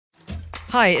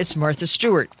Hi, it's Martha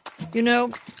Stewart. You know,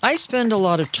 I spend a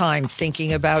lot of time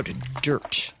thinking about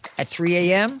dirt. At 3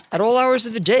 a.m., at all hours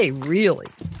of the day, really.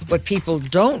 What people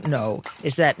don't know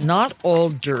is that not all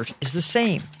dirt is the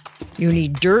same. You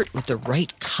need dirt with the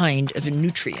right kind of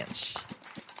nutrients.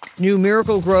 New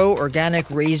Miracle Grow organic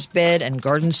raised bed and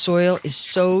garden soil is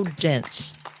so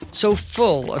dense, so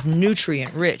full of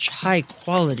nutrient-rich,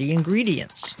 high-quality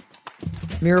ingredients.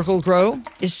 Miracle Grow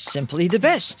is simply the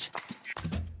best.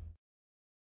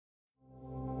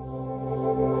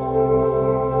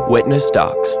 Witness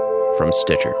Docs from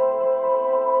Stitcher.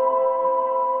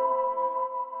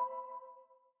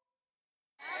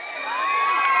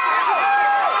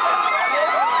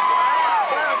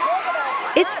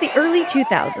 It's the early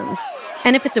 2000s,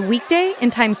 and if it's a weekday in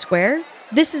Times Square,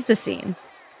 this is the scene.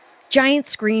 Giant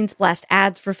screens blast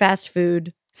ads for fast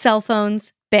food, cell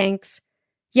phones, banks.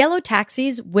 Yellow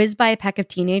taxis whiz by a pack of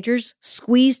teenagers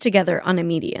squeezed together on a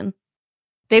median.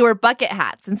 They wear bucket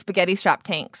hats and spaghetti-strapped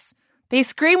tanks. They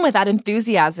scream with that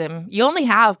enthusiasm you only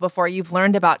have before you've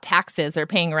learned about taxes or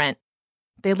paying rent.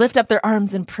 They lift up their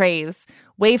arms in praise,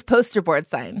 wave poster board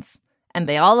signs, and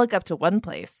they all look up to one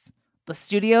place. The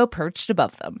studio perched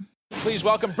above them. Please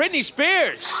welcome Britney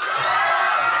Spears.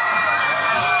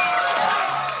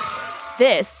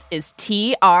 This is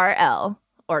TRL,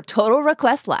 or Total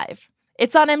Request Live.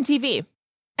 It's on MTV.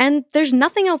 And there's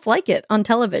nothing else like it on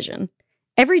television.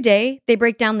 Every day, they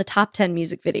break down the top 10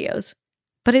 music videos.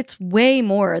 But it's way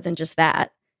more than just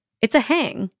that. It's a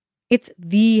hang. It's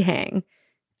the hang.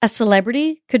 A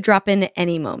celebrity could drop in at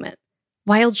any moment.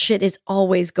 Wild shit is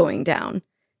always going down.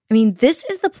 I mean, this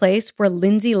is the place where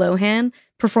Lindsay Lohan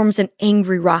performs an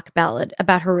angry rock ballad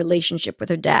about her relationship with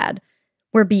her dad,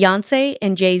 where Beyoncé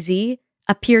and Jay-Z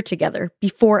appear together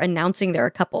before announcing they're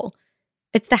a couple.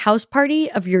 It's the house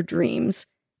party of your dreams,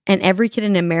 and every kid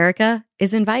in America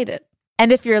is invited.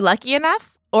 And if you're lucky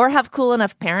enough or have cool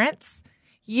enough parents,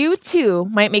 you too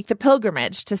might make the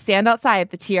pilgrimage to stand outside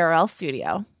the TRL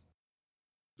studio.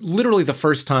 Literally the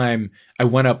first time I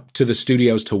went up to the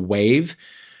studios to wave,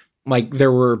 like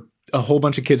there were a whole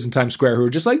bunch of kids in Times Square who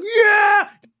were just like, yeah!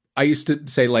 I used to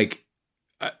say like,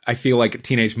 I feel like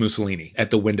teenage Mussolini at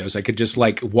the windows. I could just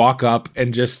like walk up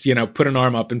and just, put an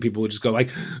arm up and people would just go like,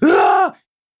 ah!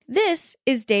 This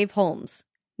is Dave Holmes.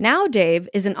 Now Dave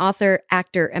is an author,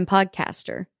 actor, and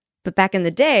podcaster. But back in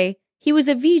the day, he was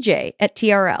a VJ at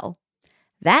TRL.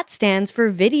 That stands for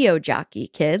video jockey,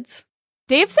 kids.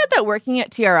 Dave said that working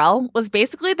at TRL was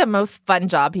basically the most fun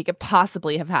job he could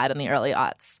possibly have had in the early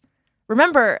aughts.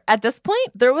 Remember, at this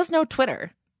point, there was no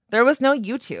Twitter. There was no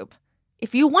YouTube.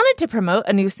 If you wanted to promote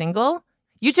a new single,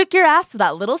 you took your ass to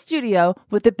that little studio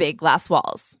with the big glass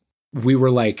walls. We were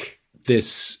like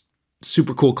this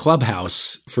super cool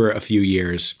clubhouse for a few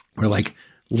years where like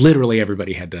literally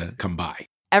everybody had to come by.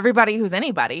 Everybody who's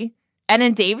anybody. And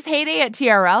in Dave's heyday at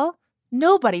TRL,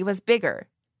 nobody was bigger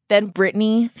than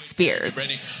Britney Spears.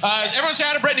 Everyone say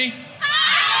hi to Britney.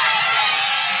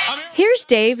 Here's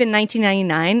Dave in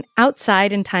 1999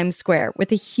 outside in Times Square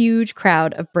with a huge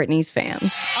crowd of Britney's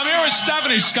fans. I'm here with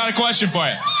Stephanie. She's got a question for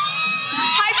you.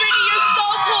 Hi, Britney. You're so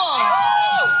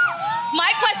cool.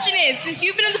 My question is, since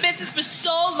you've been in the business for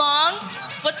so long,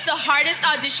 what's the hardest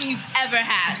audition you've ever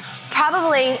had?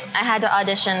 Probably I had to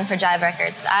audition for Jive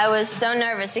Records. I was so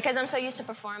nervous because I'm so used to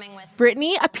performing with...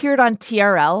 Britney appeared on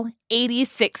TRL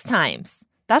 86 times.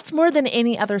 That's more than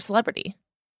any other celebrity.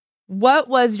 What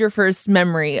was your first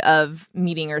memory of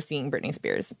meeting or seeing Britney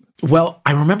Spears? Well,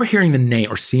 I remember hearing the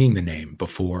name or seeing the name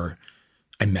before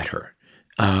I met her.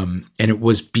 And it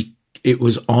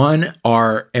was on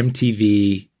our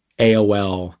MTV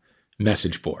AOL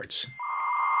message boards.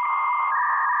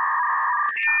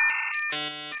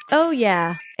 Oh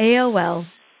yeah, AOL.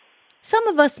 Some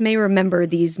of us may remember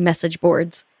these message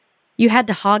boards. You had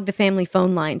to hog the family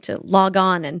phone line to log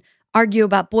on and argue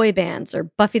about boy bands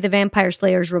or Buffy the Vampire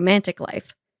Slayer's romantic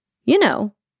life.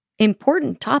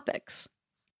 Important topics.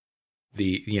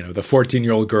 The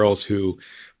 14-year-old girls who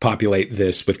populate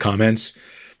this with comments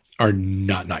are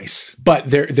not nice. But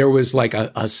there was like a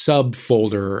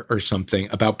subfolder or something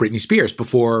about Britney Spears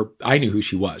before I knew who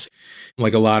she was.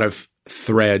 Like a lot of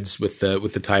threads with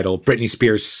the title Britney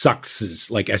Spears sucks,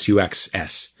 like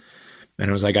SUXS. And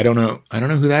I was like, I don't know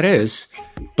who that is,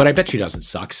 but I bet she doesn't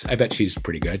sucks. I bet she's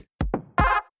pretty good.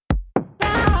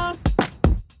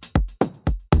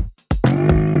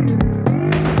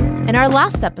 In our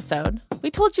last episode, we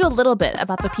told you a little bit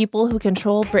about the people who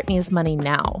control Britney's money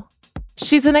now.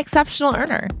 She's an exceptional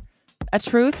earner, a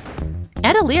truth,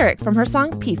 and a lyric from her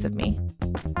song Piece of Me.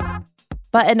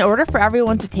 But in order for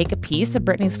everyone to take a piece of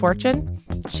Britney's fortune,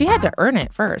 she had to earn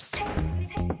it first.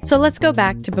 So let's go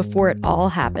back to before it all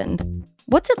happened.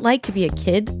 What's it like to be a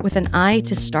kid with an eye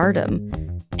to stardom?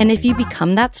 And if you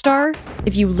become that star,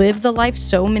 if you live the life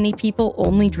so many people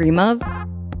only dream of,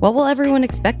 what will everyone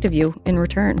expect of you in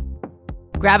return?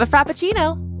 Grab a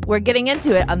Frappuccino. We're getting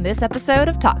into it on this episode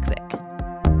of Toxic.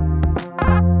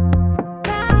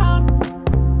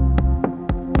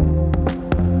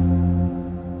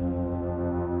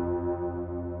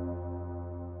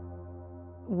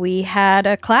 We had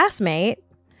a classmate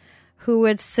who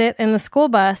would sit in the school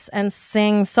bus and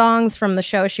sing songs from the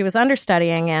show she was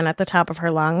understudying in at the top of her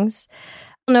lungs.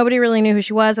 Nobody really knew who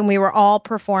she was, and we were all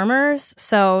performers,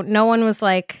 so no one was,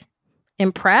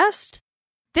 impressed.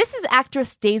 This is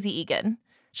actress Daisy Egan.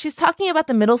 She's talking about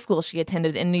the middle school she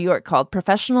attended in New York called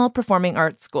Professional Performing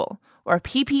Arts School, or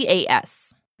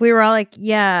PPAS. We were all like,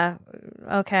 yeah,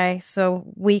 okay, so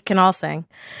we can all sing.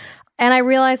 And I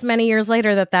realized many years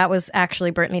later that was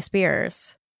actually Britney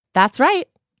Spears. That's right.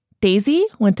 Daisy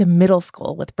went to middle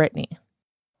school with Britney.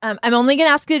 I'm only going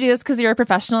to ask you to do this because you're a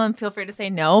professional, and feel free to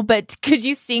say no, but could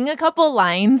you sing a couple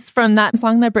lines from that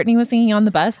song that Britney was singing on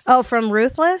the bus? Oh, from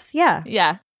Ruthless? Yeah.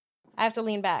 Yeah. I have to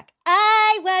lean back.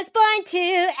 I was born to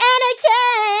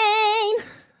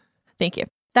entertain. Thank you.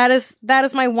 That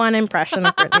is my one impression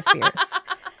of Britney Spears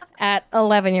at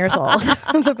 11 years old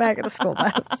on the back of the school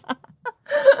bus.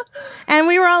 And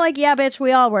we were all like, yeah, bitch,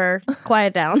 we all were.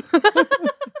 Quiet down.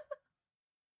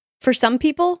 For some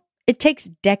people, it takes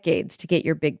decades to get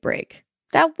your big break.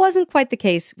 That wasn't quite the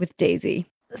case with Daisy.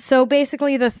 So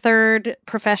basically, the third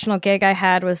professional gig I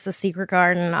had was The Secret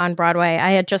Garden on Broadway.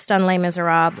 I had just done Les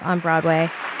Miserables on Broadway.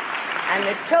 And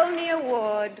the Tony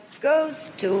Award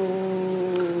goes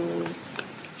to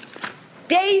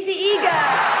Daisy Egan.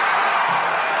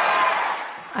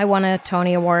 I won a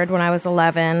Tony Award when I was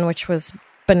 11, which was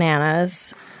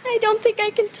bananas. I don't think I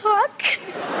can talk.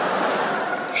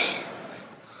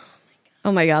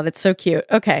 Oh my God, it's so cute.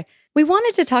 Okay. We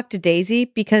wanted to talk to Daisy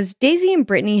because Daisy and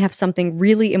Britney have something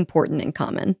really important in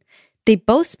common. They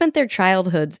both spent their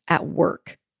childhoods at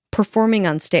work, performing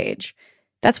on stage.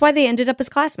 That's why they ended up as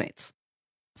classmates.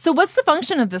 So what's the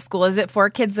function of this school? Is it for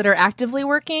kids that are actively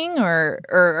working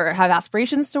or have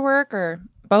aspirations to work, or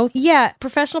both? Yeah,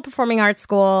 Professional Performing Arts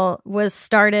School was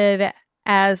started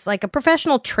as a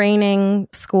professional training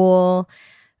school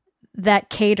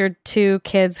that catered to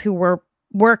kids who were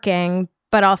working,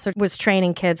 but also was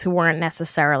training kids who weren't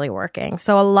necessarily working.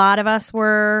 So a lot of us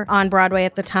were on Broadway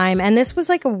at the time. And this was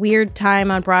a weird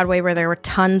time on Broadway where there were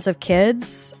tons of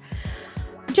kids.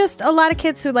 Just a lot of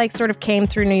kids who sort of came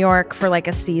through New York for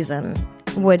a season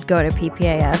would go to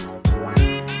PPAS.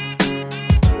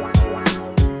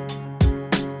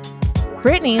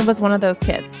 Britney was one of those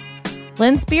kids.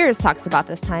 Lynn Spears talks about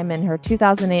this time in her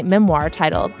 2008 memoir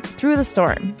titled Through the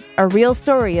Storm, a real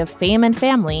story of fame and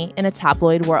family in a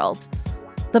tabloid world.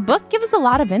 The book gives a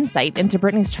lot of insight into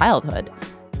Britney's childhood,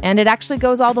 and it actually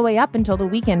goes all the way up until the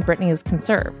weekend Britney is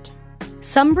conserved.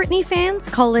 Some Britney fans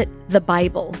call it the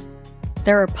Bible.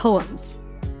 There are poems.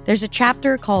 There's a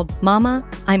chapter called Mama,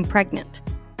 I'm Pregnant.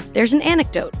 There's an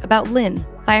anecdote about Lynn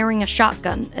firing a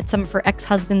shotgun at some of her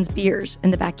ex-husband's beers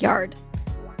in the backyard.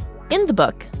 In the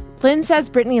book, Lynn says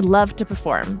Britney loved to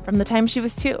perform from the time she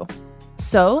was 2.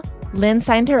 So, Lynn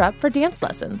signed her up for dance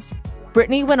lessons.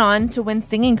 Britney went on to win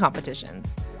singing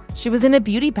competitions. She was in a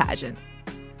beauty pageant.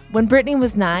 When Britney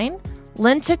was 9,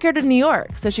 Lynn took her to New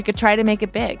York so she could try to make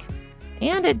it big.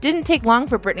 And it didn't take long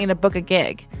for Britney to book a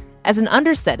gig as an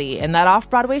understudy in that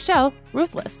off-Broadway show,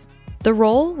 Ruthless. The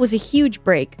role was a huge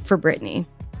break for Britney.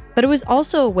 But it was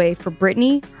also a way for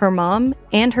Britney, her mom,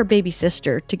 and her baby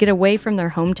sister to get away from their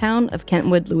hometown of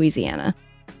Kentwood, Louisiana.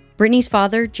 Britney's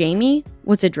father, Jamie,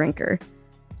 was a drinker.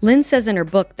 Lynn says in her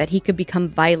book that he could become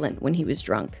violent when he was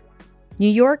drunk. New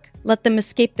York let them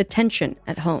escape the tension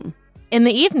at home. In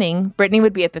the evening, Britney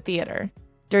would be at the theater.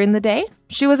 During the day,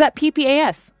 she was at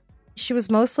PPAS. She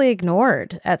was mostly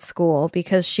ignored at school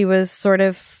because she was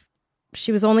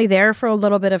only there for a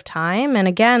little bit of time. And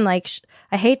again,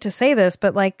 I hate to say this,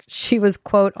 but she was,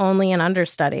 quote, only an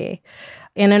understudy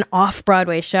in an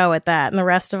off-Broadway show at that. And the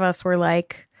rest of us were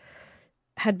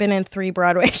had been in 3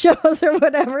 Broadway shows or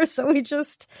whatever. So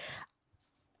it's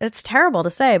terrible to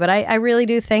say, but I really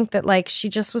do think that she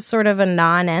just was sort of a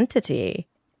non-entity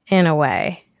in a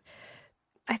way.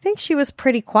 I think she was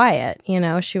pretty quiet.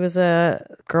 She was a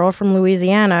girl from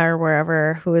Louisiana or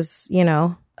wherever who was,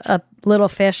 a little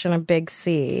fish in a big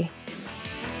sea.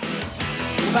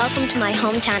 Welcome to my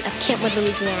hometown of Kentwood,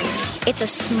 Louisiana. It's a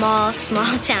small,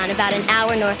 small town about an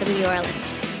hour north of New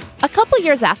Orleans. A couple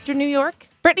years after New York,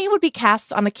 Britney would be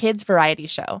cast on a kids' variety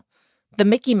show, The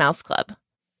Mickey Mouse Club.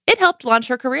 It helped launch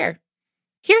her career.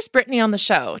 Here's Britney on the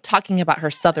show talking about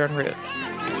her Southern roots.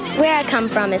 Where I come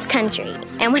from is country,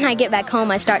 and when I get back home,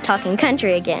 I start talking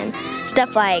country again.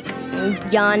 Stuff like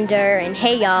yonder and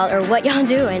hey y'all or what y'all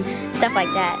doing, stuff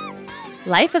like that.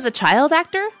 Life as a child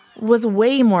actor was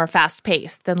way more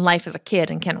fast-paced than life as a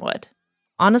kid in Kenwood.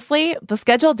 Honestly, the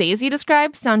schedule days you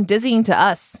described sound dizzying to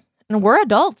us, and we're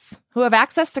adults who have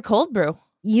access to cold brew.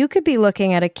 You could be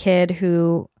looking at a kid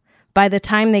who, by the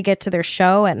time they get to their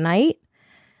show at night,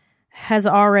 has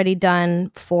already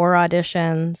done 4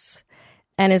 auditions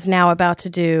and is now about to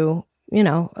do,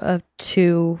 a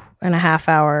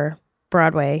 2.5-hour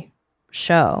Broadway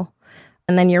show.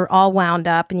 And then you're all wound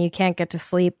up and you can't get to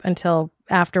sleep until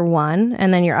after 1.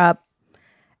 And then you're up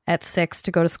at 6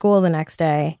 to go to school the next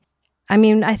day. I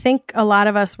mean, I think a lot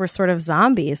of us were sort of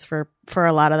zombies for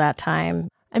a lot of that time.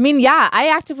 I mean, yeah, I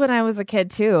acted when I was a kid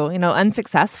too,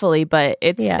 unsuccessfully, but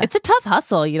it's a tough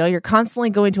hustle. You're constantly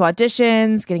going to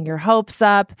auditions, getting your hopes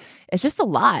up. It's just a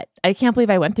lot. I can't believe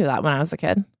I went through that when I was a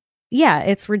kid. Yeah,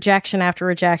 it's rejection after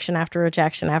rejection after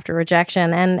rejection after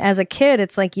rejection. And as a kid,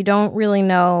 it's like you don't really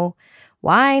know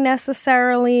why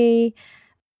necessarily.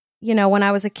 When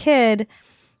I was a kid,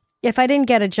 if I didn't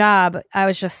get a job, I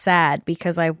was just sad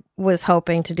because I was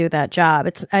hoping to do that job.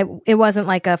 It wasn't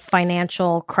like a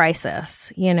financial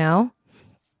crisis, And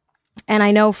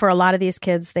I know for a lot of these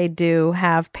kids, they do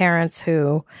have parents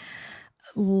who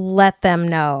let them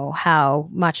know how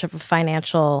much of a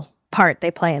financial part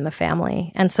they play in the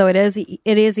family. And so it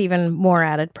is even more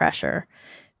added pressure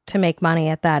to make money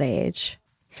at that age.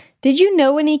 Did you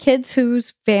know any kids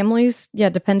whose families,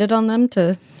 depended on them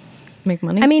to make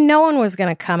money? I mean, no one was going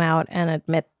to come out and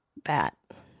admit that.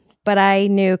 But I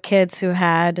knew kids who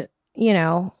had,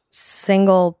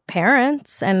 single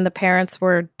parents, and the parents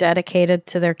were dedicated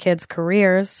to their kids'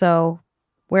 careers. So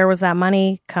where was that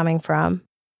money coming from?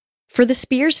 For the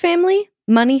Spears family,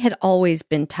 money had always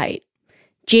been tight.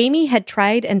 Jamie had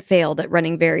tried and failed at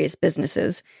running various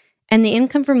businesses, and the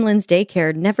income from Lynn's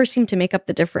daycare never seemed to make up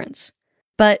the difference.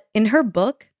 But in her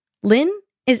book, Lynn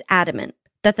is adamant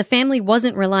that the family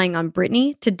wasn't relying on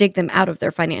Britney to dig them out of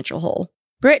their financial hole.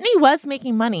 Britney was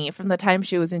making money from the time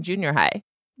she was in junior high.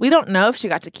 We don't know if she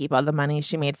got to keep all the money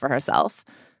she made for herself.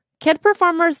 Kid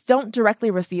performers don't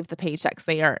directly receive the paychecks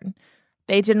they earn.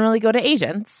 They generally go to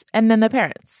agents and then the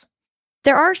parents.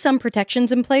 There are some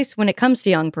protections in place when it comes to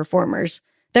young performers.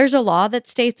 There's a law that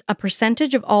states a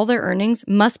percentage of all their earnings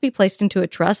must be placed into a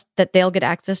trust that they'll get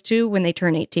access to when they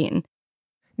turn 18.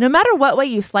 No matter what way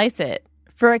you slice it,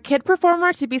 for a kid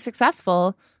performer to be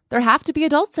successful, there have to be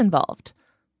adults involved.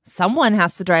 Someone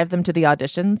has to drive them to the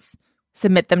auditions,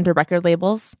 submit them to record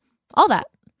labels, all that.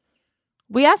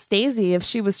 We asked Daisy if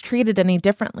she was treated any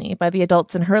differently by the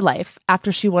adults in her life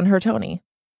after she won her Tony.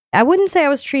 I wouldn't say I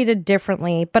was treated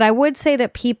differently, but I would say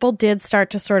that people did start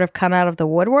to sort of come out of the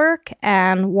woodwork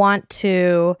and want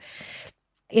to,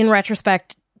 in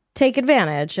retrospect, take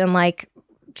advantage and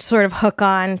sort of hook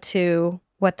on to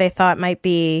what they thought might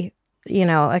be,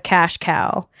 a cash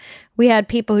cow. We had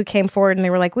people who came forward and they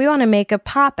were like, we want to make a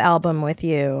pop album with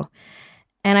you.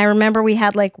 And I remember we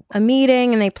had a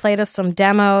meeting and they played us some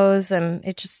demos and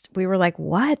we were like,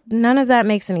 what? None of that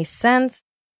makes any sense.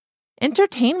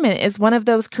 Entertainment is one of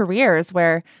those careers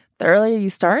where the earlier you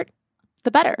start,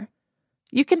 the better.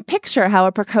 You can picture how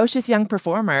a precocious young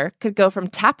performer could go from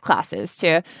tap classes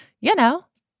to,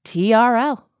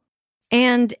 TRL.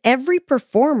 And every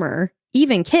performer,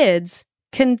 even kids,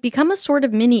 can become a sort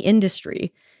of mini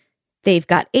industry. They've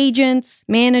got agents,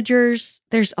 managers.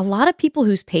 There's a lot of people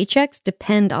whose paychecks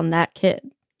depend on that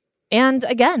kid. And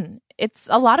again, it's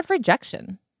a lot of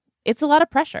rejection. It's a lot of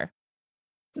pressure.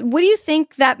 What do you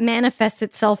think that manifests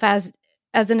itself as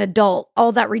an adult?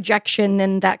 All that rejection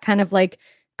and that kind of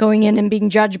going in and being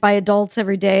judged by adults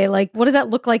every day. What does that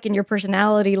look like in your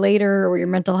personality later or your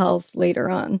mental health later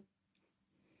on?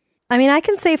 I mean, I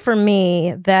can say for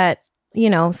me that,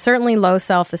 certainly low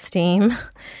self-esteem.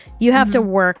 You have to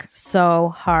work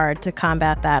so hard to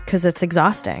combat that because it's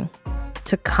exhausting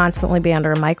to constantly be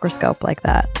under a microscope like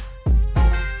that.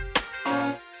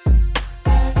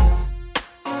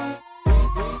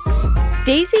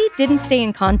 Daisy didn't stay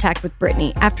in contact with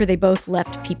Britney after they both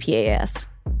left PPAS.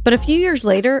 But a few years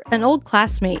later, an old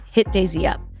classmate hit Daisy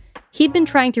up. He'd been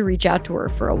trying to reach out to her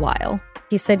for a while.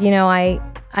 He said, I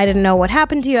didn't know what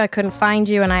happened to you. I couldn't find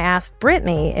you. And I asked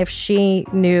Britney if she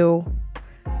knew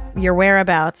your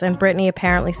whereabouts. And Britney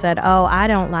apparently said, oh, I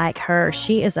don't like her.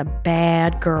 She is a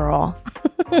bad girl.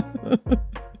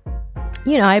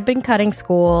 I'd been cutting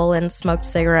school and smoked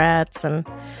cigarettes. And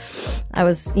I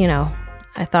was,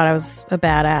 I thought I was a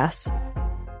badass.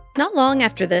 Not long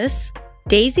after this,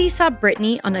 Daisy saw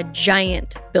Britney on a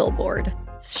giant billboard.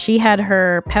 she had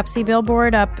her Pepsi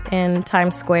billboard up in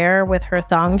Times Square with her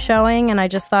thong showing, and I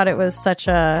just thought it was just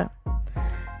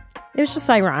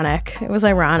ironic. It was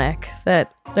ironic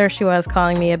that there she was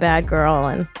calling me a bad girl,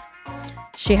 and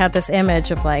she had this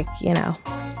image of like, you know,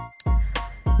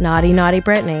 naughty, naughty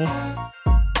Britney.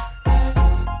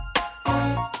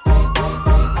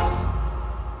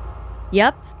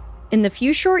 Yep. In the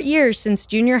few short years since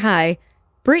junior high,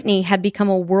 Britney had become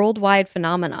a worldwide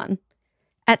phenomenon.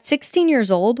 At 16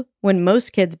 years old, when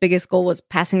most kids' biggest goal was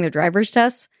passing their driver's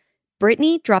tests,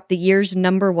 Britney dropped the year's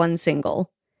 #1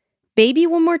 single. Baby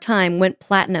One More Time went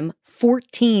platinum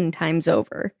 14 times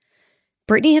over.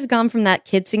 Britney had gone from that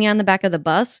kid singing on the back of the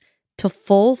bus to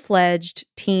full-fledged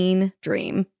teen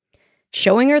dream,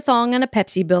 showing her thong on a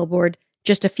Pepsi billboard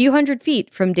just a few hundred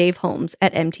feet from Dave Holmes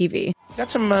at MTV. You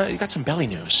got some belly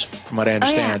news, from what I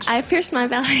understand. Oh, yeah, I pierced my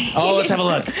belly. Oh, let's have a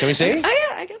look. Can we see? Oh,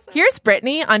 yeah, I guess so. Here's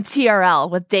Britney on TRL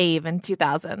with Dave in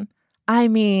 2000. I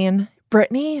mean,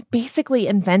 Britney basically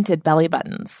invented belly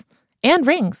buttons and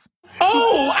rings.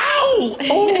 Oh, ow!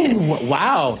 Oh,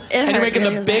 wow. And you're making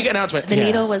the big announcement. The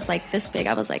needle was like this big.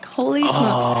 I was like, holy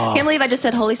smokes. Can't believe I just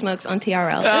said holy smokes on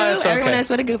TRL. It's Everyone okay. knows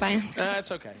what a goop I am.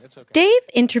 It's okay. It's okay. Dave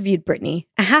interviewed Britney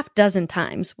a half dozen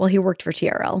times while he worked for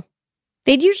TRL.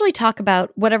 They'd usually talk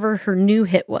about whatever her new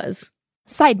hit was.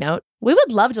 Side note, we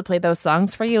would love to play those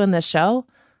songs for you in this show,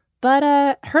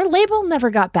 but her label never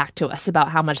got back to us about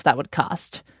how much that would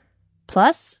cost.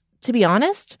 Plus, to be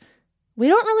honest, we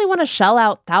don't really want to shell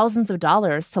out thousands of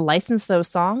dollars to license those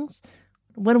songs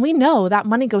when we know that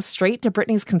money goes straight to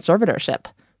Britney's conservatorship,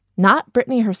 not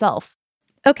Britney herself.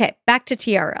 Okay, back to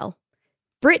TRL.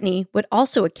 Britney would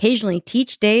also occasionally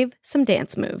teach Dave some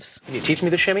dance moves. Can you teach me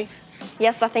the shimmy?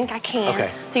 Yes, I think I can.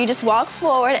 Okay. So you just walk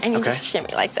forward and you just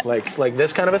shimmy like that. Like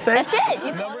this kind of a thing? That's it.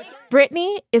 You told me.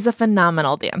 Britney is a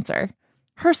phenomenal dancer.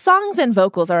 Her songs and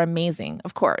vocals are amazing,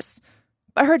 of course,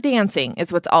 but her dancing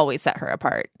is what's always set her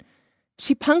apart.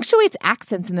 She punctuates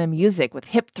accents in the music with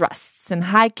hip thrusts and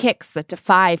high kicks that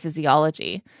defy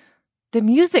physiology. The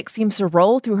music seems to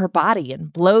roll through her body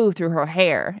and blow through her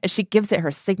hair as she gives it her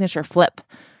signature flip.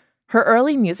 Her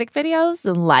early music videos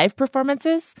and live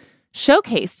performances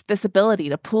showcased this ability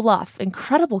to pull off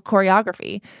incredible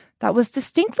choreography that was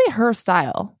distinctly her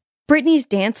style. Britney's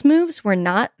dance moves were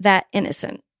not that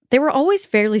innocent. They were always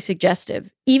fairly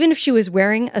suggestive, even if she was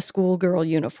wearing a schoolgirl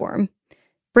uniform.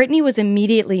 Britney was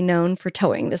immediately known for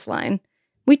towing this line.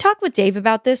 We talked with Dave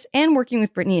about this and working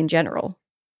with Britney in general.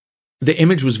 The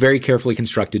image was very carefully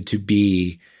constructed to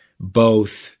be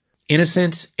both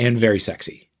innocent and very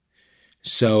sexy.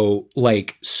 So,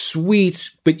 like,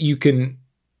 sweet, but you can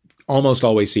almost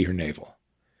always see her navel,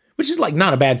 which is, like,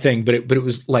 not a bad thing, but it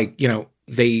was, like, you know,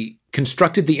 they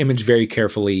constructed the image very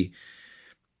carefully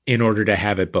in order to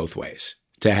have it both ways,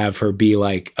 to have her be,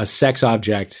 like, a sex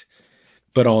object,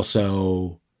 but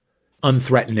also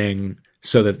unthreatening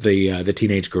so that the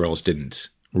teenage girls didn't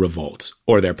revolt,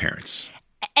 or their parents.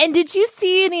 And did you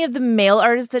see any of the male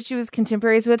artists that she was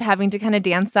contemporaries with having to kind of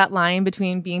dance that line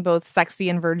between being both sexy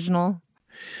and virginal?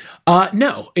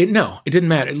 No, it didn't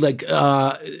matter. Like,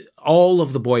 all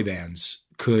of the boy bands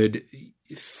could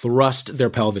thrust their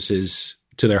pelvises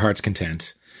to their heart's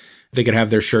content. They could have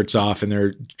their shirts off and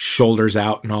their shoulders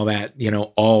out and all that, you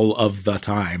know, all of the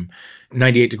time.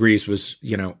 98 Degrees was,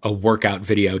 you know, a workout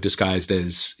video disguised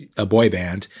as a boy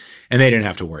band, and they didn't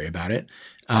have to worry about it.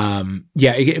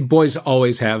 Boys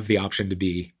always have the option to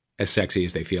be as sexy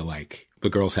as they feel like,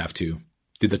 but girls have to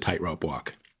do the tightrope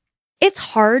walk. It's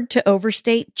hard to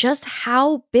overstate just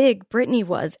how big Britney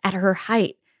was at her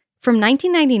height. From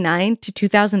 1999 to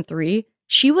 2003,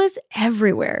 she was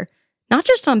everywhere. Not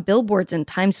just on billboards in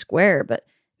Times Square, but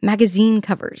magazine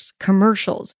covers,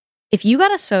 commercials. If you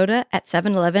got a soda at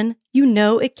 7-Eleven, you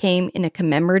know it came in a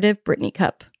commemorative Britney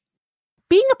cup.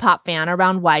 Being a pop fan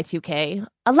around Y2K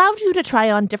allowed you to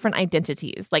try on different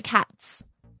identities, like hats.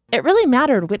 It really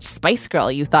mattered which Spice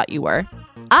Girl you thought you were.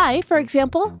 I, for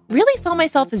example, really saw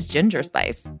myself as Ginger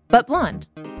Spice, but blonde.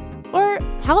 Or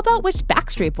how about which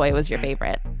Backstreet Boy was your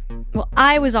favorite? Well,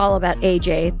 I was all about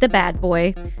AJ, the bad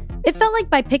boy. It felt like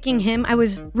by picking him, I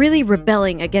was really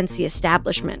rebelling against the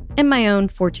establishment in my own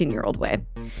 14-year-old way.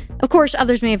 Of course,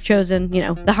 others may have chosen,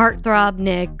 the heartthrob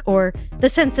Nick or the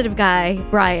sensitive guy,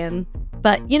 Brian.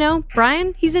 But,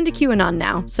 Brian, he's into QAnon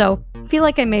now, so I feel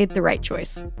like I made the right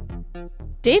choice.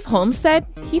 Dave Holmes said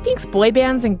he thinks boy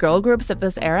bands and girl groups of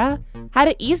this era had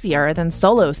it easier than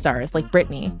solo stars like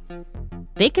Britney.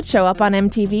 They could show up on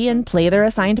MTV and play their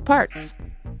assigned parts.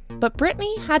 But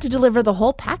Britney had to deliver the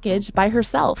whole package by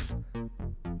herself.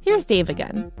 Here's Dave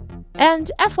again.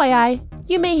 And FYI,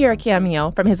 you may hear a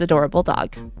cameo from his adorable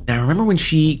dog. Now, I remember when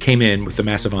she came in with the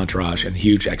massive entourage and the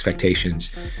huge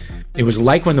expectations. It was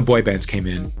like when the boy bands came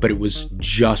in, but it was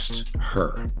just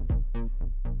her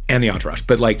and the entourage.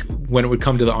 But like when it would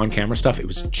come to the on-camera stuff, it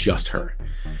was just her.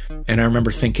 And I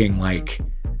remember thinking, like,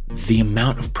 the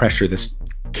amount of pressure this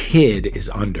kid is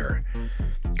under.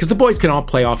 Because the boys can all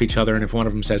play off each other, and if one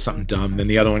of them says something dumb, then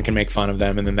the other one can make fun of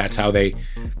them, and then that's how they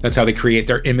create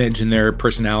their image and their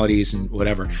personalities and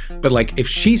whatever. But like, if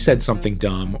she said something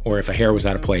dumb, or if a hair was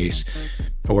out of place,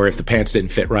 or if the pants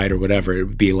didn't fit right or whatever, it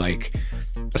would be like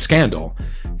a scandal.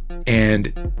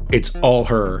 And it's all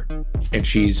her, and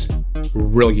she's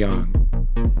real young.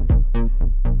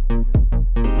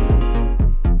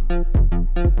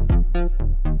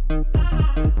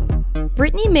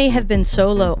 Britney may have been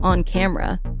solo on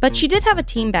camera, but she did have a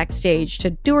team backstage to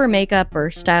do her makeup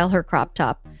or style her crop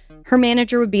top. Her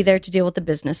manager would be there to deal with the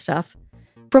business stuff.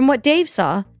 From what Dave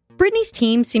saw, Britney's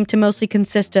team seemed to mostly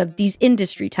consist of these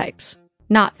industry types,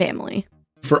 not family.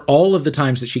 For all of the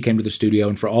times that she came to the studio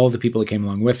and for all of the people that came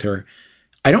along with her,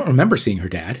 I don't remember seeing her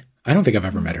dad. I don't think I've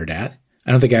ever met her dad.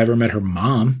 I don't think I ever met her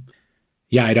mom.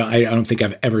 Yeah, I don't think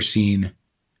I've ever seen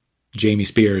Jamie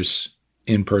Spears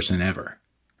in person ever.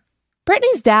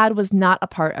 Britney's dad was not a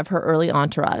part of her early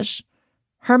entourage.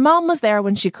 Her mom was there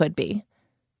when she could be.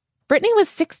 Britney was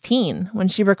 16 when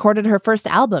she recorded her first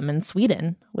album in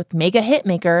Sweden with mega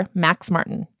hitmaker Max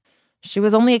Martin. She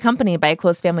was only accompanied by a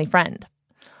close family friend.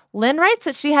 Lynn writes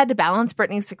that she had to balance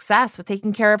Britney's success with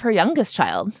taking care of her youngest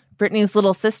child, Britney's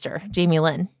little sister, Jamie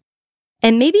Lynn.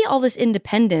 And maybe all this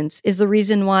independence is the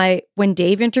reason why, when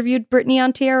Dave interviewed Britney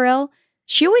on TRL,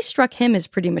 she always struck him as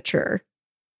pretty mature.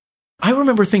 I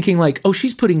remember thinking, like, oh,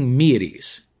 she's putting me at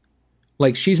ease.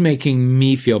 Like, she's making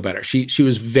me feel better. She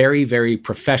was very, very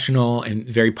professional and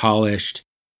very polished.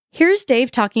 Here's Dave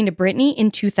talking to Britney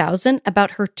in 2000 about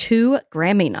her 2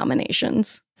 Grammy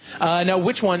nominations. Now,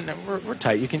 which one, we're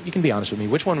tight, you can be honest with me.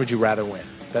 Which one would you rather win?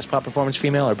 Best Pop Performance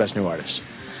Female or Best New Artist?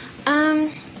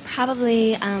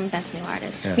 Probably Best New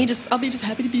Artist. Yeah. I'll be just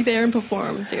happy to be there and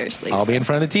perform, seriously. I'll be in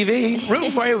front of the TV,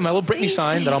 rooting for you with my little Britney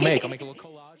sign that I'll make. I'll make a little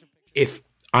collage. If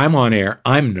I'm on air,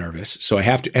 I'm nervous, so I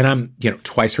have to, and I'm,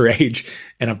 twice her age,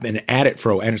 and I've been at it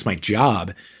and it's my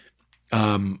job.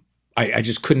 I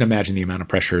just couldn't imagine the amount of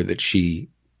pressure that she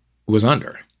was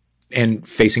under, and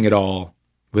facing it all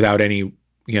without any,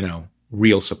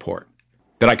 real support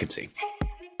that I could see.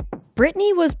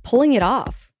 Britney was pulling it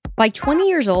off. By 20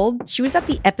 years old, she was at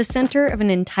the epicenter of an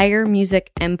entire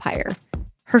music empire.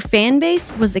 Her fan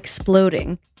base was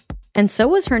exploding, and so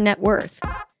was her net worth.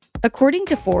 According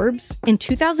to Forbes, in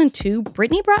 2002,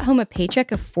 Britney brought home a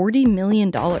paycheck of $40 million.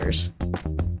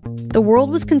 The world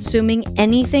was consuming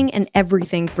anything and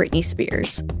everything Britney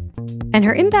Spears. And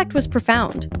her impact was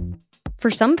profound. For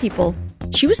some people,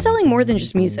 she was selling more than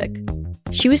just music.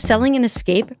 She was selling an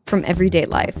escape from everyday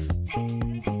life.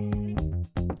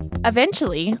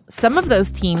 Eventually, some of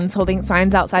those teens holding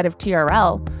signs outside of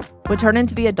TRL would turn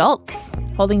into the adults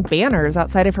holding banners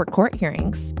outside of her court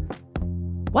hearings.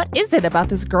 What is it about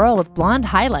this girl with blonde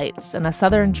highlights and a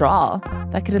southern drawl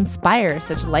that could inspire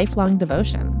such lifelong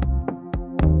devotion?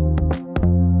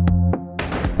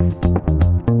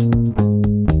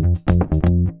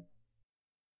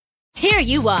 Here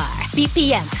you are,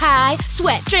 BPMs high,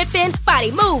 sweat dripping,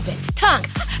 body moving, tongue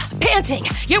panting.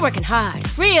 You're working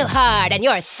hard, real hard, and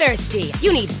you're thirsty.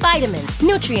 You need vitamins,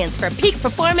 nutrients for peak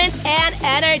performance and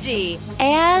energy.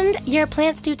 And your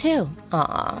plants do too.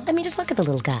 Aw, I mean, just look at the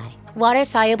little guy.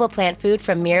 Water-soluble plant food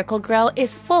from Miracle Grow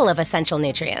is full of essential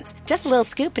nutrients. Just a little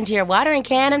scoop into your watering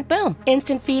can and boom,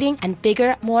 instant feeding and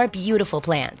bigger, more beautiful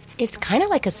plants. It's kind of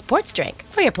like a sports drink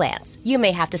for your plants. You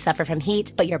may have to suffer from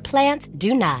heat, but your plants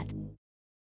do not.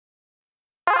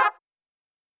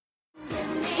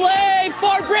 Slave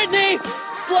for Britney!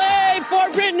 Slave for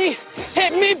Britney!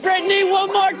 Hit me, Britney,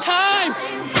 one more time!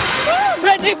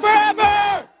 Britney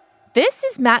forever! This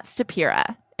is Matt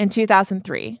Stapira in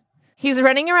 2003. He's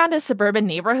running around a suburban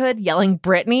neighborhood yelling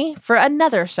Britney for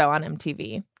another show on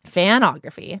MTV,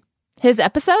 Fanography. His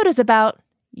episode is about,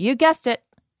 you guessed it,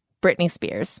 Britney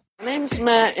Spears. My name's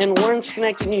Matt, and we're in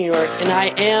Schenectady, New York, and I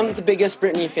am the biggest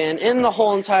Britney fan in the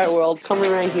whole entire world,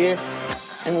 coming right here,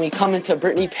 and we come into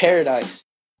Britney paradise.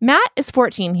 Matt is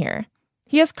 14 here.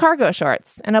 He has cargo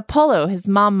shorts and a polo his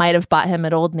mom might have bought him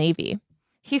at Old Navy.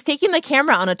 He's taking the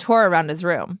camera on a tour around his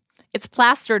room. It's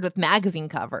plastered with magazine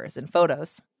covers and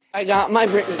photos. I got my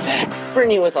Britney back.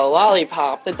 Britney with a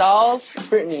lollipop, the dolls,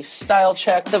 Britney style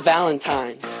check, the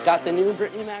Valentines. Got the new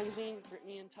Britney magazine,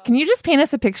 Britney in Touch. Can you just paint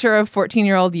us a picture of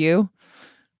 14-year-old you?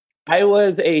 I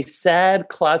was a sad,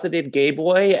 closeted gay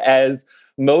boy, as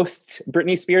most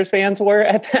Britney Spears fans were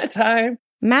at that time.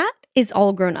 Matt is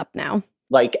all grown up now.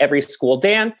 Like every school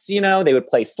dance, they would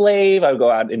play Slave. I would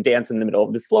go out and dance in the middle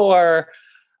of the floor.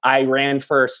 I ran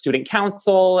for student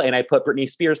council and I put Britney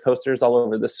Spears posters all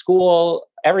over the school.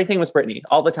 Everything was Britney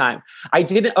all the time.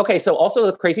 So also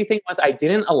the crazy thing was I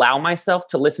didn't allow myself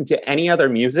to listen to any other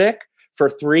music for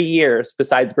 3 years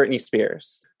besides Britney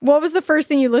Spears. What was the first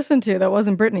thing you listened to that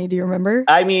wasn't Britney? Do you remember?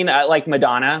 I mean, like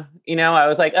Madonna, I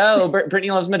was like, oh, Britney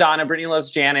loves Madonna. Britney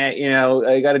loves Janet.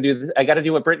 I got to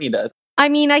do what Britney does. I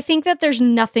mean, I think that there's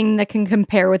nothing that can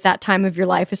compare with that time of your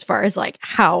life as far as like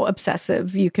how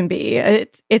obsessive you can be.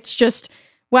 It's just,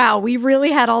 wow, we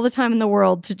really had all the time in the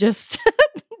world to just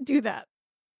do that.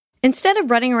 Instead of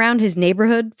running around his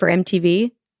neighborhood for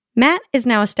MTV, Matt is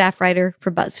now a staff writer for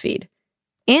BuzzFeed.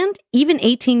 And even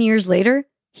 18 years later,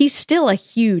 he's still a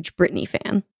huge Britney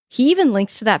fan. He even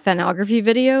links to that fanography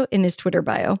video in his Twitter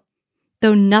bio,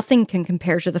 though nothing can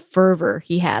compare to the fervor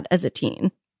he had as a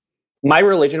teen. My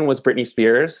religion was Britney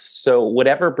Spears, so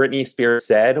whatever Britney Spears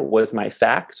said was my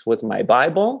fact, was my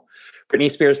Bible.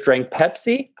 Britney Spears drank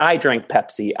Pepsi. I drank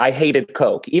Pepsi. I hated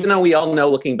Coke. Even though we all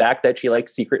know looking back that she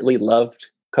secretly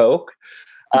loved Coke,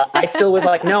 I still was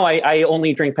like, no, I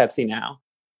only drink Pepsi now.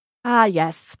 Ah,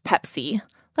 yes, Pepsi.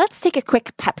 Let's take a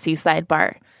quick Pepsi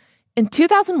sidebar. In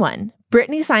 2001,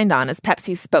 Britney signed on as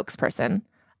Pepsi's spokesperson,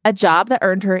 a job that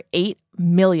earned her $8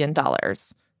 million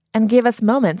and gave us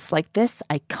moments like this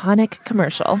iconic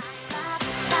commercial.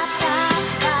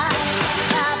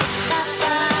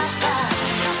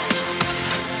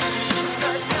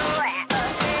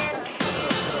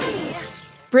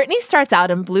 Britney starts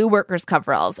out in blue workers'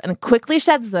 coveralls and quickly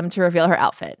sheds them to reveal her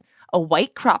outfit. A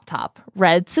white crop top,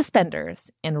 red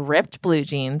suspenders, and ripped blue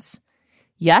jeans.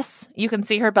 Yes, you can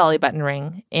see her belly button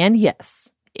ring. And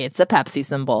yes, it's a Pepsi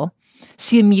symbol.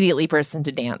 She immediately bursts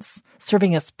into dance,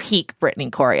 serving us peak Britney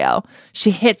choreo.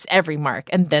 She hits every mark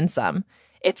and then some.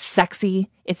 It's sexy.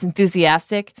 It's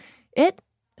enthusiastic. It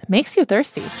makes you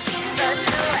thirsty.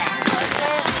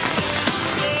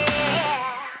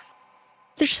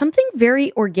 There's something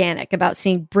very organic about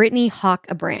seeing Britney hawk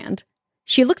a brand.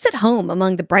 She looks at home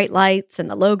among the bright lights and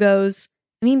the logos.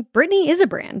 I mean, Britney is a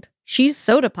brand. She's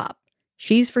soda pop.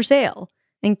 She's for sale.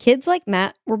 And kids like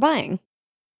Matt were buying.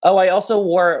 Oh, I also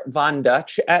wore Von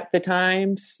Dutch at the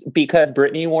times because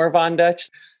Britney wore Von Dutch.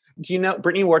 Do you know,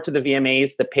 Britney wore to the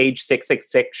VMAs the Page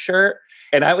 666 shirt.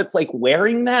 And I was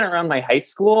wearing that around my high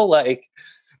school.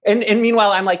 And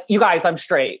meanwhile, I'm like, you guys, I'm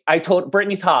straight. I told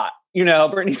Britney's hot.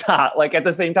 Britney's hot. At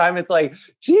the same time, it's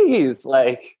geez,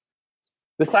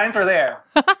 the signs are there.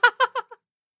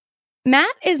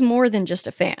 Matt is more than just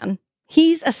a fan.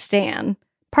 He's a stan,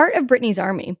 part of Britney's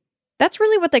army. That's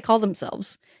really what they call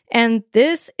themselves. And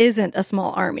this isn't a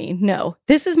small army. No,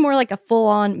 this is more like a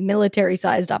full-on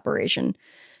military-sized operation.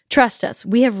 Trust us,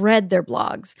 we have read their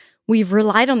blogs. We've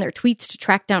relied on their tweets to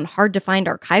track down hard-to-find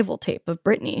archival tape of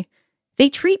Britney. They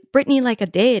treat Britney like a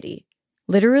deity.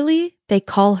 Literally, they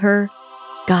call her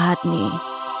Godney.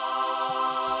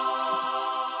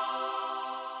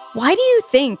 Why do you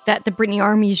think that the Britney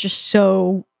Army is just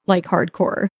so,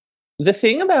 hardcore? The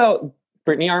thing about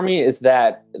Britney Army is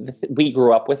that we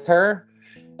grew up with her.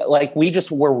 We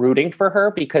just were rooting for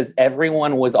her because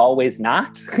everyone was always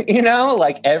not,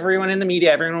 everyone in the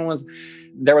media,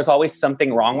 there was always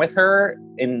something wrong with her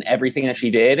in everything that she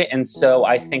did. And so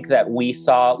I think that we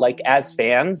saw, as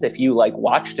fans, if you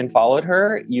watched and followed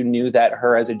her, you knew that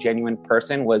her as a genuine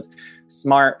person was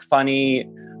smart, funny,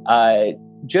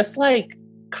 just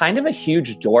kind of a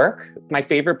huge dork. My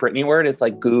favorite Britney word is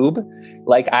goob.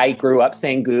 I grew up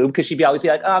saying goob because she'd always be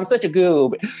like, oh, I'm such a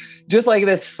goob. Just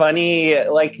this funny,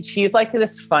 she's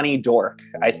this funny dork,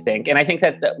 I think. And I think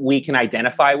that we can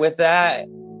identify with that.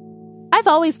 I've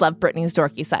always loved Britney's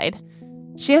dorky side.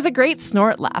 She has a great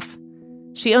snort laugh.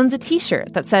 She owns a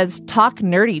t-shirt that says, talk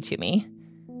nerdy to me.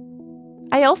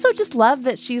 I also just love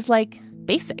that she's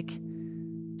basic.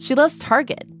 She loves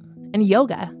Target and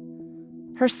yoga.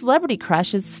 Her celebrity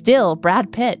crush is still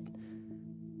Brad Pitt.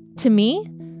 To me,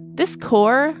 this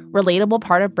core, relatable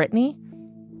part of Britney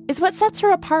is what sets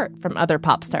her apart from other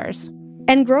pop stars.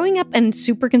 And growing up in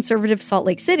super conservative Salt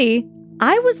Lake City,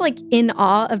 I was in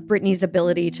awe of Britney's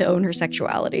ability to own her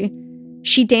sexuality.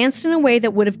 She danced in a way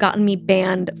that would have gotten me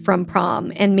banned from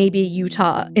prom and maybe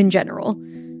Utah in general.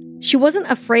 She wasn't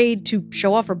afraid to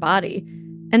show off her body.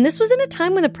 And this was in a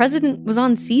time when the president was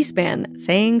on C-SPAN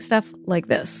saying stuff like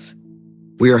this.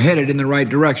 We are headed in the right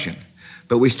direction,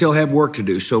 but we still have work to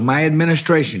do. So my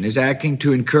administration is acting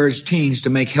to encourage teens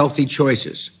to make healthy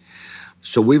choices.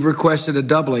 So we've requested a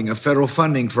doubling of federal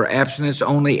funding for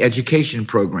abstinence-only education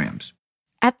programs.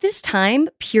 At this time,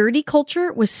 purity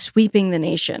culture was sweeping the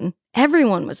nation.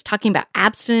 Everyone was talking about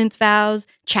abstinence vows.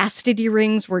 Chastity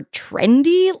rings were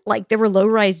trendy, like they were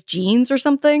low-rise jeans or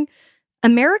something.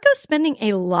 America's spending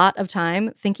a lot of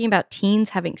time thinking about teens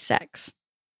having sex.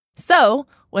 So,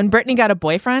 when Britney got a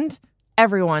boyfriend,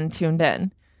 everyone tuned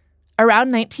in.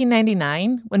 Around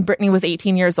 1999, when Britney was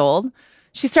 18 years old,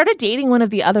 she started dating one of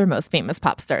the other most famous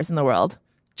pop stars in the world,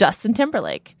 Justin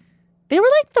Timberlake. They were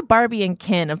like the Barbie and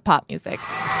Ken of pop music.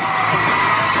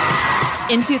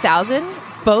 In 2000,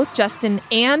 both Justin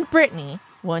and Britney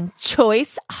won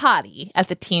Choice Hottie at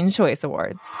the Teen Choice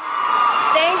Awards.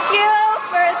 Thank you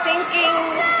for thinking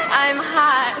I'm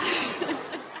hot.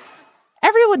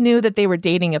 Everyone knew that they were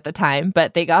dating at the time,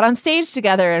 but they got on stage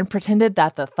together and pretended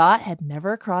that the thought had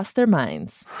never crossed their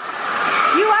minds.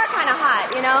 You are kind of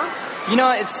hot, you know? You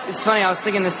know, it's funny. I was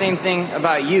thinking the same thing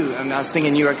about you. I was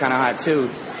thinking you were kind of hot, too.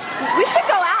 We should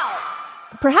go out.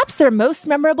 Perhaps their most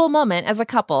memorable moment as a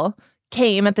couple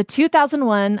came at the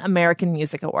 2001 American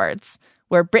Music Awards,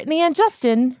 where Britney and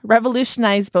Justin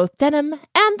revolutionized both denim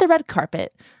and the red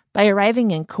carpet by arriving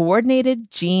in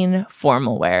coordinated jean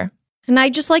formal wear. And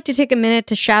I'd just like to take a minute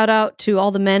to shout out to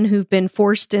all the men who've been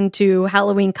forced into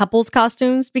Halloween couples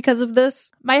costumes because of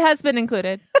this. My husband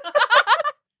included.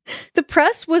 The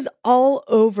press was all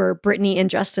over Britney and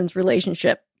Justin's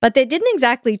relationship, but they didn't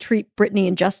exactly treat Britney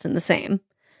and Justin the same.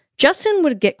 Justin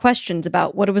would get questions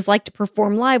about what it was like to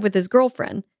perform live with his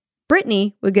girlfriend.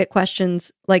 Britney would get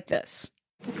questions like this.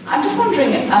 I'm just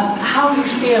wondering how you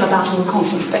feel about all the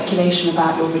constant speculation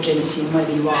about your virginity and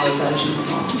whether you are a virgin or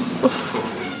not.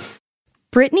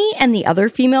 Britney and the other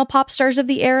female pop stars of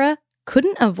the era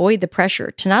couldn't avoid the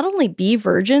pressure to not only be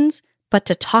virgins, but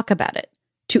to talk about it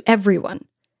to everyone,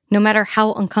 no matter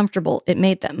how uncomfortable it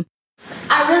made them.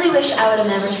 I really wish I would have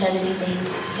never said anything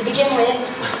to begin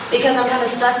with, because I'm kind of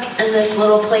stuck in this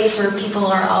little place where people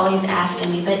are always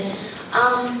asking me. But,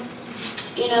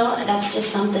 you know, that's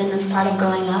just something that's part of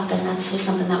growing up, and that's just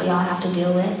something that we all have to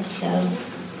deal with, so.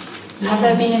 Have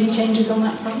there been any changes on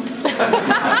that front?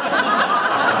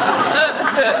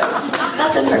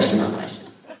 That's a personal question.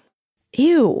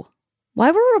 Ew.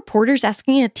 Why were reporters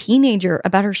asking a teenager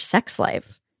about her sex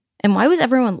life? And why was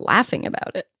everyone laughing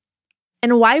about it?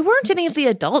 And why weren't any of the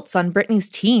adults on Britney's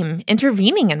team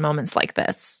intervening in moments like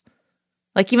this?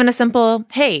 Like even a simple,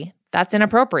 hey, that's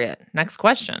inappropriate. Next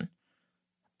question.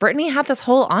 Britney had this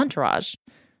whole entourage.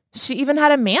 She even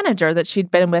had a manager that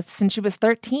she'd been with since she was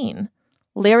 13,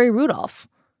 Larry Rudolph.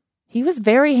 He was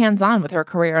very hands-on with her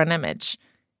career and image.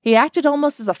 He acted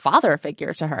almost as a father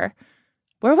figure to her.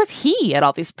 Where was he at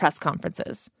all these press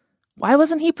conferences? Why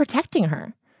wasn't he protecting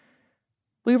her?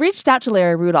 We reached out to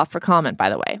Larry Rudolph for comment, by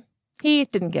the way. He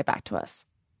didn't get back to us.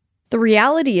 The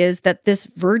reality is that this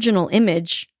virginal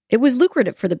image, it was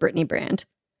lucrative for the Britney brand.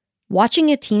 Watching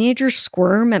a teenager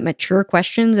squirm at mature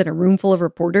questions in a room full of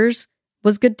reporters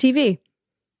was good TV.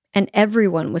 And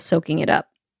everyone was soaking it up,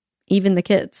 even the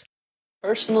kids.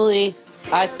 Personally,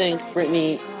 I think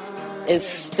Britney is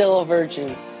still a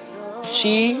virgin.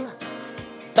 She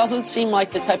doesn't seem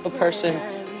like the type of person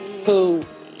who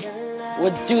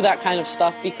would do that kind of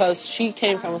stuff because she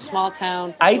came from a small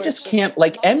town. I just can't,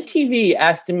 like, MTV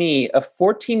asked me, a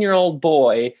 14-year-old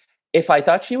boy, if I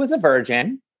thought she was a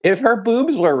virgin, if her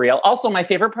boobs were real. Also, my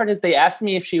favorite part is they asked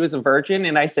me if she was a virgin,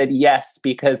 and I said yes,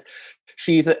 because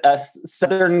she's a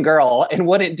Southern girl and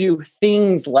wouldn't do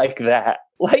things like that.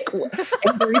 Like,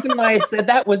 and the reason why I said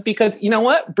that was because, you know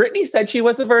what? Britney said she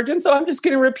was a virgin, so I'm just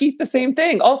going to repeat the same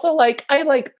thing. Also,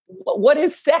 what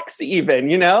is sex even,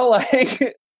 you know?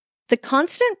 Like... The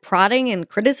constant prodding and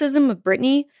criticism of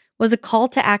Britney was a call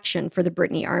to action for the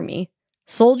Britney Army.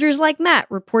 Soldiers like Matt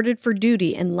reported for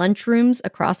duty in lunchrooms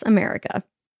across America.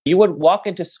 You would walk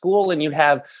into school and you'd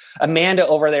have Amanda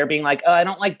over there being like, oh, I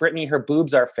don't like Britney, her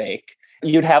boobs are fake.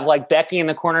 You'd have like Becky in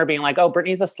the corner being like, oh,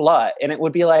 Britney's a slut. And it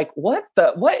would be like, what?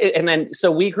 And then,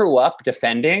 so we grew up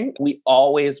defending. We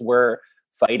always were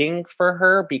fighting for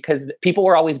her because people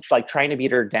were always like trying to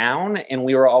beat her down. And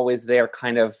we were always there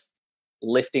kind of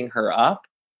lifting her up.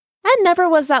 And never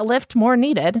was that lift more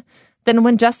needed than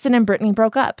when Justin and Britney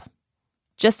broke up.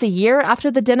 Just a year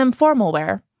after the denim formal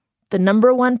wear, the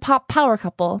 #1 pop power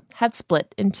couple had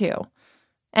split in two.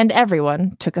 And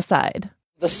everyone took a side.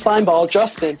 The slimeball,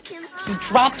 Justin, he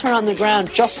dropped her on the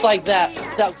ground just like that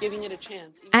without giving it a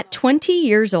chance. At 20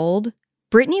 years old,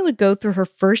 Britney would go through her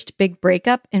first big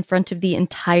breakup in front of the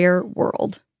entire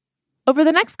world. Over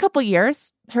the next couple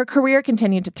years, her career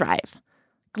continued to thrive.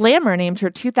 Glamour named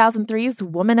her 2003's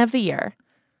Woman of the Year.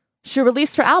 She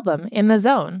released her album, In the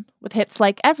Zone, with hits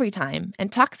like Every Time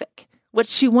and Toxic, which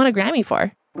she won a Grammy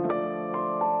for.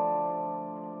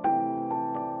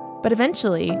 But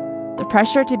eventually, the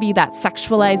pressure to be that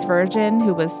sexualized virgin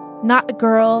who was not a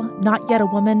girl, not yet a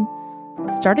woman,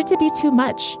 started to be too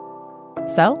much.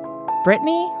 So,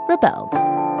 Britney rebelled.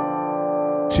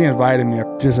 She invited me,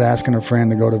 just asking her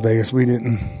friend to go to Vegas. We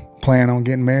didn't plan on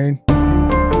getting married.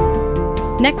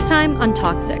 Next time on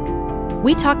Toxic,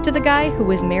 we talk to the guy who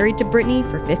was married to Britney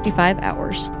for 55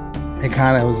 hours. It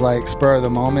kind of was like spur of the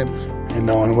moment, and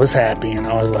no one was happy. And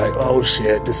I was like, oh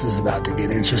shit, this is about to get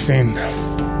interesting.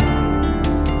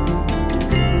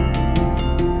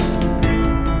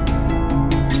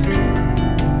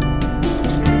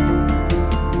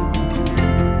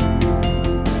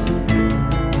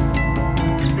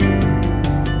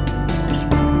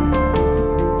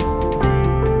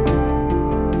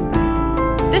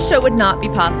 This show would not be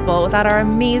possible without our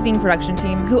amazing production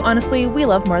team, who honestly we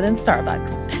love more than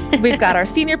Starbucks. We've got our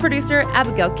senior producer,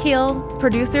 Abigail Keel,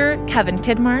 producer, Kevin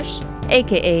Tidmarsh,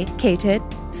 aka K-Tid,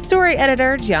 story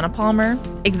editor, Gianna Palmer,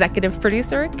 executive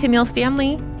producer, Camille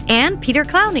Stanley, and Peter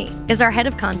Clowney is our head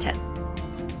of content.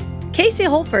 Casey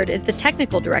Holford is the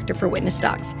technical director for Witness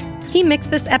Docs. He mixed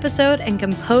this episode and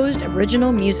composed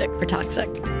original music for Toxic.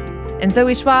 And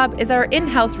Zoe Schwab is our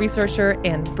in-house researcher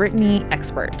and Britney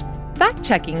expert.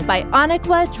 Fact-checking by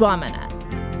Aniqua Dwamana.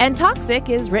 And Toxic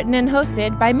is written and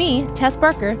hosted by me, Tess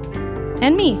Barker.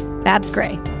 And me, Babs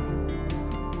Gray.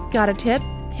 Got a tip?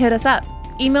 Hit us up.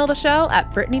 Email the show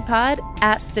at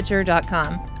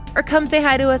BritneyPod@Stitcher.com. Or come say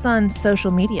hi to us on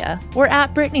social media. We're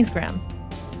at Britney'sgram.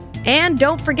 And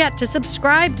don't forget to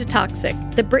subscribe to Toxic,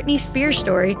 the Britney Spears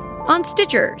story, on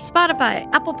Stitcher, Spotify,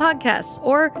 Apple Podcasts,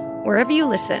 or wherever you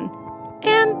listen.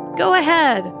 And go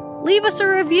ahead, leave us a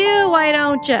review, why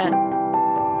don't you?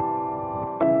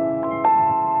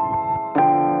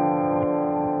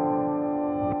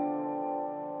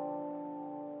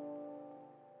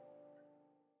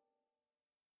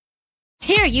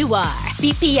 Here you are,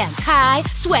 BPMs high,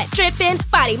 sweat dripping,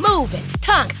 body moving,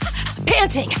 tongue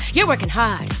panting. You're working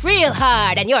hard, real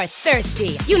hard, and you're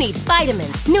thirsty. You need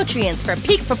vitamins, nutrients for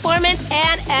peak performance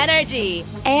and energy.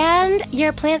 And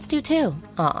your plants do too.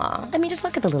 Aw, I mean, just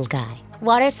look at the little guy.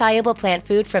 Water-soluble plant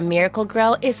food from Miracle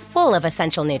Grow is full of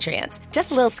essential nutrients.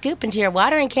 Just a little scoop into your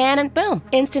watering can and boom,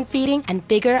 instant feeding and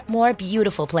bigger, more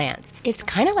beautiful plants. It's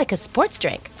kind of like a sports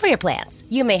drink for your plants.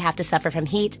 You may have to suffer from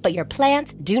heat, but your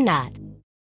plants do not.